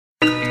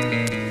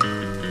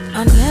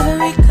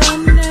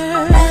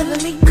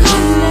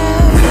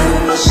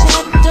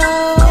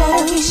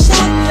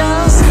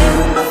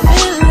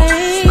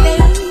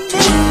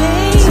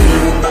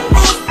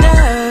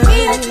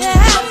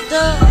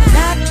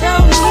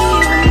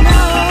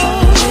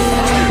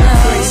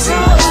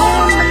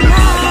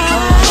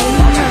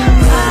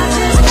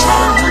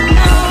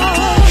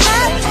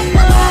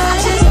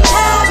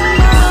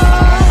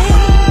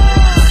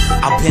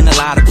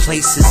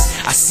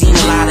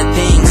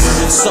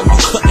Something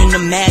you couldn't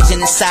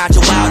imagine inside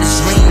your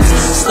wildest dreams.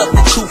 Stuff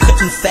that you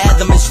couldn't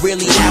fathom is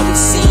really how it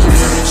seems.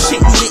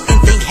 Shit you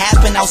didn't think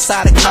happened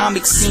outside of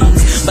comic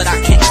scenes, but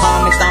I can't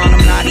comment on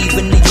them, not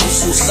even the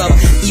useful stuff.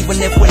 Even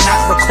if we're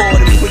not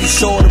recording, pretty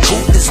sure to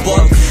boot this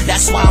book.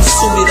 That's why I'm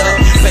suited up,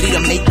 ready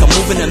to make a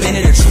move in a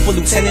minute. A trooper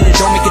lieutenant, it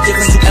don't make a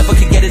difference whoever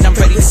could get it. I'm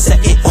ready to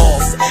set it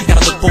off.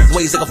 Gotta look both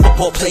ways like a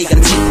football play,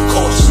 gotta take the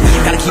caution.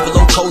 Gotta keep it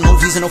low cold, no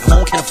visa, no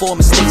phone, can't afford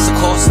mistakes of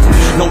cost.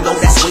 No,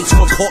 that's way too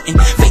important.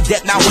 Fake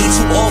that now way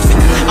too often.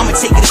 I'ma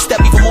take it a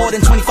step even more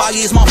than 25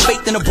 years, more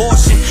faith than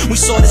abortion. We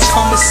saw this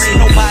coming, see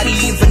nobody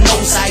even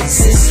knows I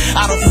exist.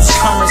 I don't use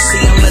currency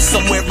unless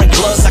I'm wearing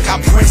gloves like I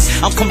Prince.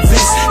 I'm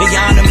convinced they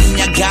honor me,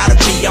 I gotta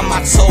be on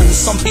my toes.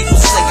 Some people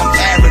say I'm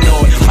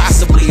paranoid,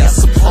 possibly I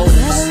suppose.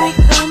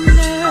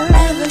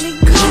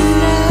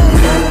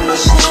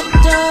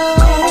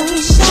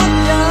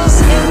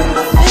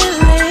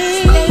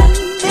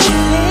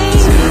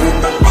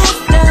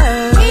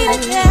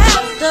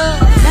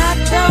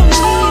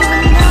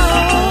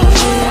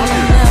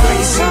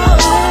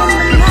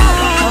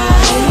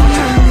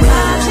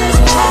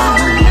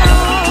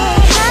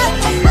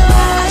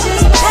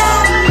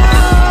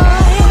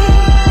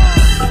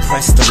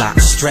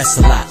 Stress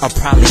a lot, I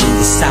probably need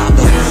to stop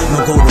though.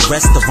 No go to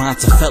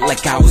restaurants, I felt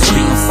like I was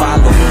being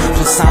followed.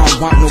 Plus I don't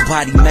want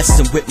nobody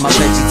messing with my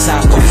veggie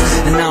tacos.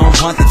 And I don't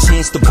want the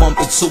chance to bump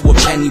into a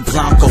Penny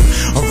Blanco,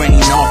 or any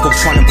narco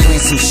trying to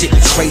plan some shit to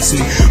trace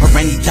me, or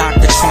any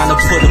doctor trying to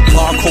put a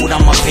barcode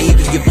on my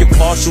baby. If you're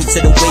partial to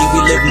the way we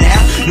live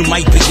now, you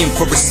might be in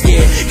for a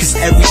scare, cause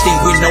everything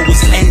we know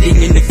is ending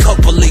in a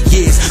couple of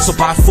years. So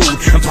buy food,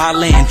 and buy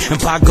land, and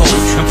buy gold,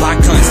 and buy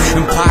guns,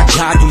 and by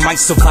God you might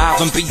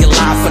survive and be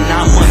alive for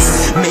 9 months.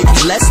 Maybe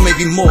less,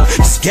 maybe more,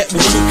 just get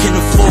what you can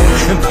afford.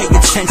 And pay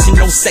attention,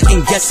 no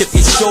second guess if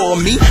you're sure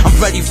of me. I'm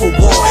ready for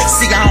war,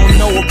 see I don't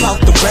know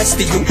about the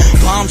rest of you.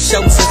 Bomb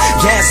shelter,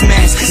 gas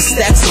masks, and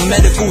stacks of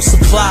medical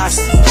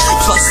supplies,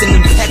 plus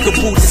an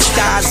impeccable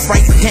disguise,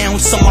 right down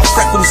to my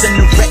freckles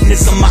and the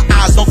redness of my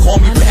eyes. Don't call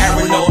me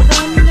paranoid.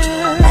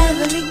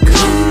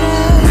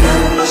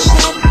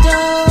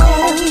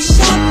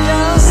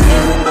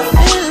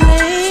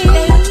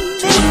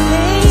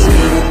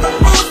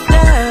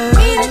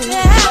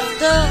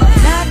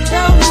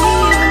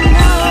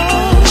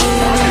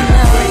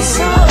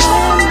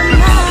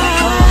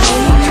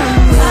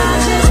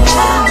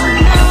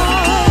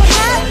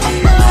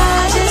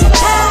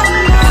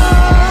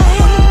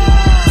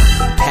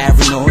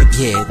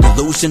 Yeah,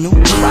 delusional,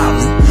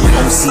 probably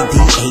OCD,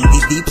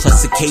 ADD,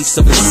 plus a case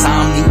of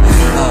insomnia,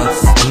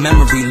 and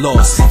memory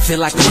loss. Feel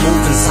like a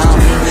moving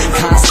zombie,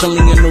 constantly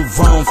in the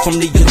wrong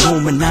from the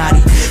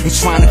Illuminati. They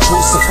trying to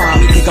crucify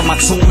me, think of my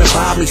tomb and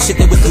rob me.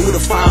 Shit they would do to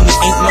find me,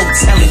 ain't no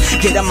telling.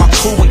 Get at my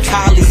crew and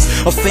colleagues,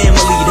 a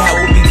family that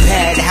would be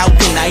bad. How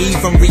can I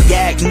even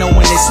react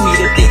knowing it's me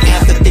that they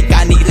have to think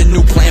I need a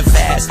new plan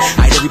fast?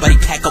 Alright, everybody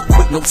pack up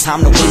quick, no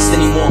time to waste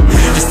anymore.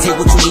 Just take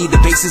what you need,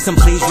 the basis, and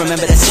please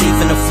remember that safe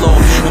in the floor.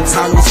 No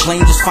time to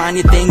explain, just find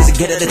your things and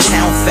get out of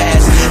town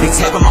fast. They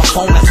tapping my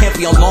phone, I can't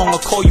be alone,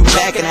 I'll call you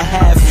back in a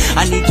half.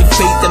 I need your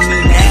faith in me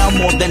now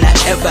more than I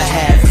ever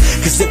have,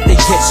 cause if they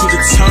get you to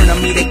turn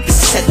on me, they can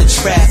set the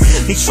trap.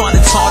 They trying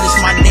to tarnish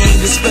my name,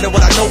 discredit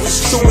what I know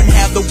is true, and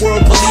have the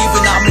world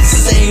believing I'm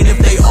insane if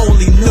they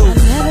only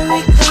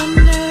knew.